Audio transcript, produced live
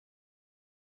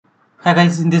Hi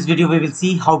guys, in this video we will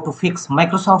see how to fix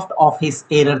Microsoft Office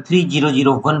error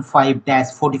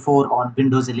 30015-44 on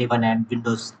Windows 11 and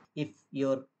Windows. If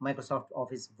your Microsoft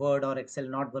Office Word or Excel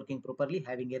not working properly,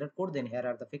 having error code, then here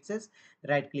are the fixes.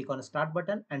 Right click on Start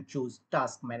button and choose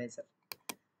Task Manager.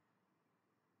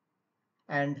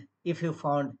 And if you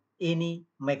found any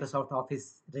Microsoft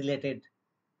Office related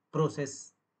processing,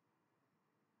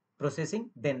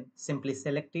 then simply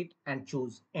select it and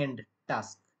choose End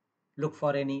Task. Look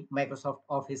for any Microsoft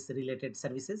Office related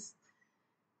services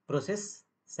process,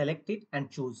 select it and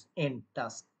choose End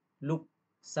Task. Look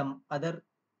some other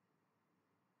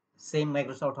same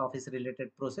Microsoft Office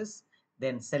related process,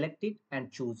 then select it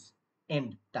and choose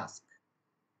End Task.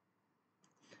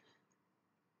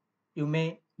 You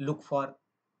may look for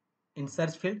in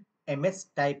search field MS,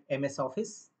 type MS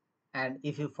Office, and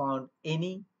if you found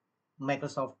any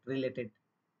Microsoft related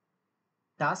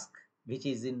task which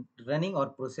is in running or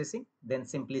processing, then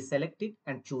simply select it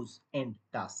and choose End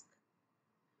Task.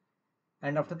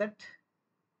 And after that,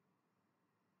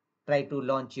 try to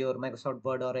launch your Microsoft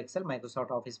Word or Excel,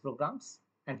 Microsoft Office programs,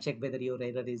 and check whether your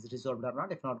error is resolved or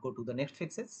not. If not, go to the next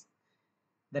fixes.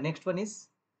 The next one is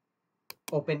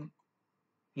open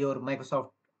your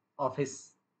Microsoft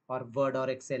Office or Word or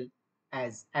Excel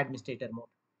as administrator mode.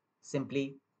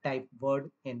 Simply type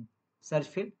Word in search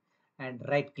field and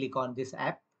right click on this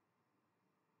app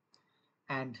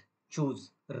and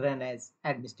choose Run as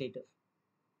administrator.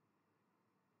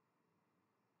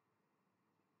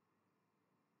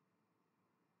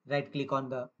 Right click on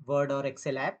the Word or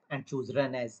Excel app and choose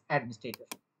Run as administrator.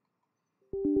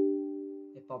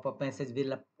 A pop-up message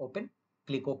will open.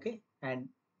 Click OK and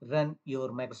run your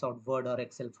Microsoft Word or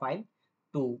Excel file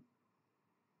to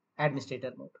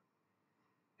administrator mode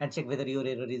and check whether your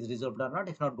error is resolved or not.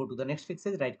 If not, go to the next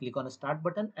fixes, right click on the Start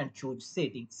button and choose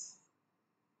Settings.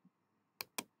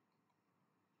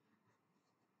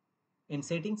 In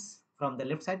Settings, from the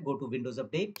left side, go to Windows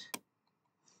Update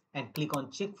and click on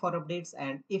Check for updates,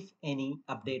 and if any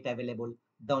update available,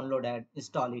 download and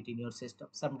install it in your system.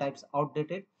 Sometimes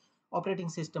outdated operating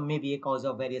system may be a cause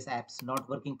of various apps not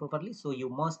working properly, so you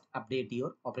must update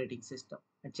your operating system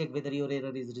and check whether your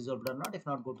error is resolved or not. If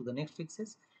not, go to the next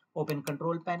fixes. Open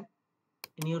Control Panel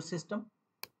in your system.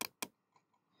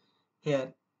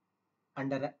 Here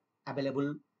under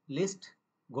Available List,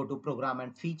 go to Program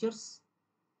and Features.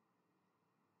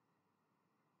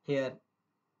 Here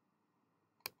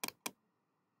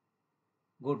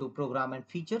go to Program and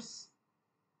Features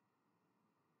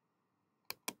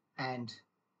and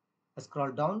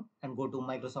scroll down and go to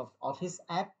Microsoft Office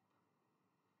app.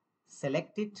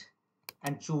 Select it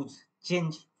and choose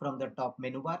Change from the top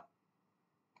menu bar.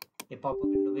 A pop-up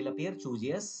window will appear. Choose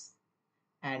Yes.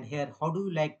 And here, how do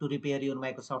you like to repair your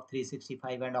Microsoft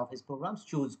 365 and Office programs?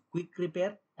 Choose Quick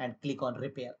Repair and click on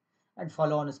Repair and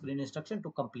follow on screen instruction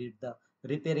to complete the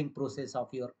repairing process of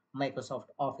your Microsoft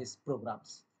Office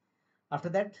programs. After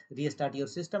that, restart your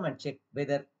system and check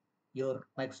whether your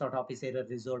Microsoft Office error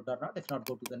resolved or not. If not,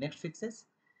 go to the next fixes.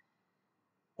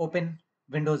 Open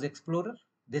Windows Explorer,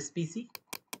 this PC.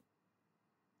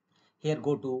 Here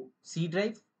go to C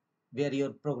drive where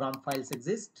your program files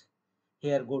exist.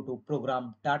 Here go to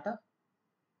program data.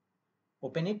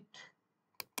 Open it.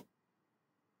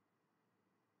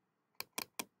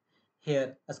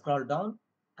 Here scroll down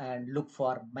and look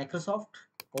for Microsoft.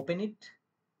 Open it.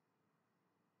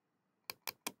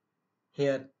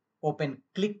 Here open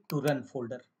Click to Run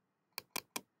folder.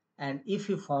 And if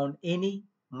you found any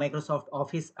Microsoft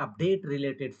Office update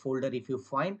related folder, if you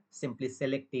find, simply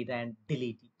select it and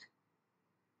delete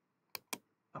it.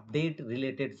 Update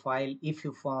related file, if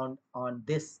you found on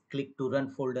this Click to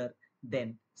Run folder,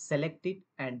 then select it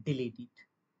and delete it.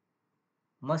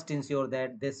 Must ensure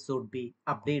that this should be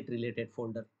update related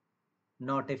folder,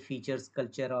 not a features,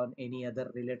 culture or any other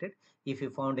related. If you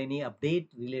found any update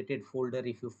related folder,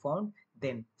 if you found,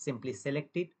 then simply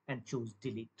select it and choose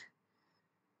delete.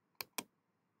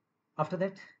 After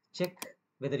that, check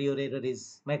whether your error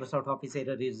is Microsoft Office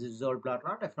error is resolved or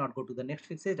not. If not, go to the next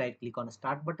fixes, right click on the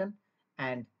Start button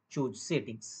and choose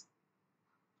Settings.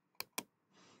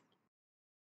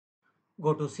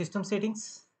 Go to System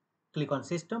Settings, click on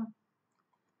System.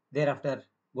 Thereafter,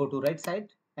 go to right side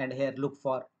and here look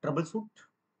for Troubleshoot.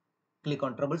 Click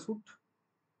on Troubleshoot.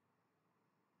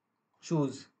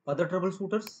 Choose Other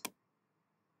Troubleshooters.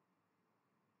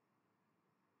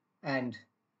 And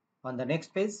on the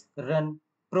next page, run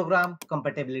Program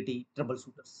Compatibility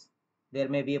Troubleshooters. There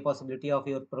may be a possibility of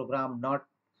your program not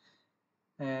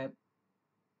uh,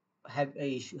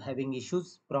 having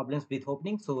issues, problems with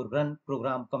opening. So run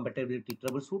Program Compatibility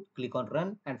Troubleshoot. Click on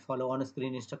Run and follow on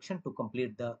screen instruction to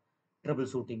complete the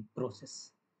troubleshooting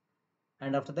process.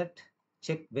 And after that,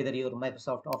 check whether your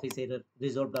Microsoft Office error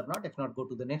resolved or not. If not, go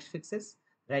to the next fixes,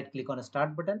 right click on a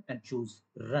start button and choose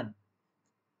run.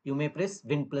 You may press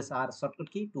Win plus R shortcut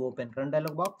key to open run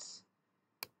dialog box,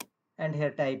 and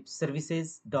here type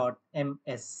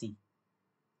services.msc.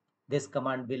 This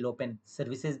command will open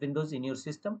services windows in your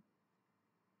system.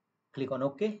 Click on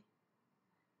OK,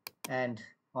 and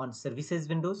on services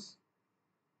windows,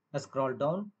 scroll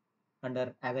down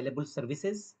under available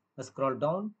services, scroll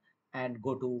down and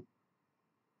go to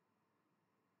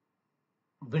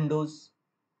Windows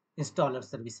installer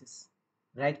services.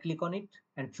 Right click on it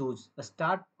and choose a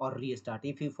start or restart.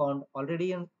 If you found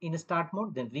already in start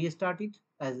mode, then restart it,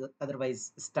 as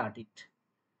otherwise start it.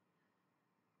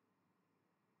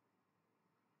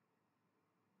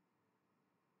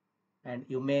 And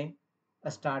you may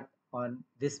start on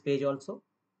this page also.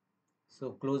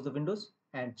 So close the windows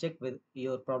and check with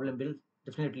your problem will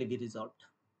definitely be resolved.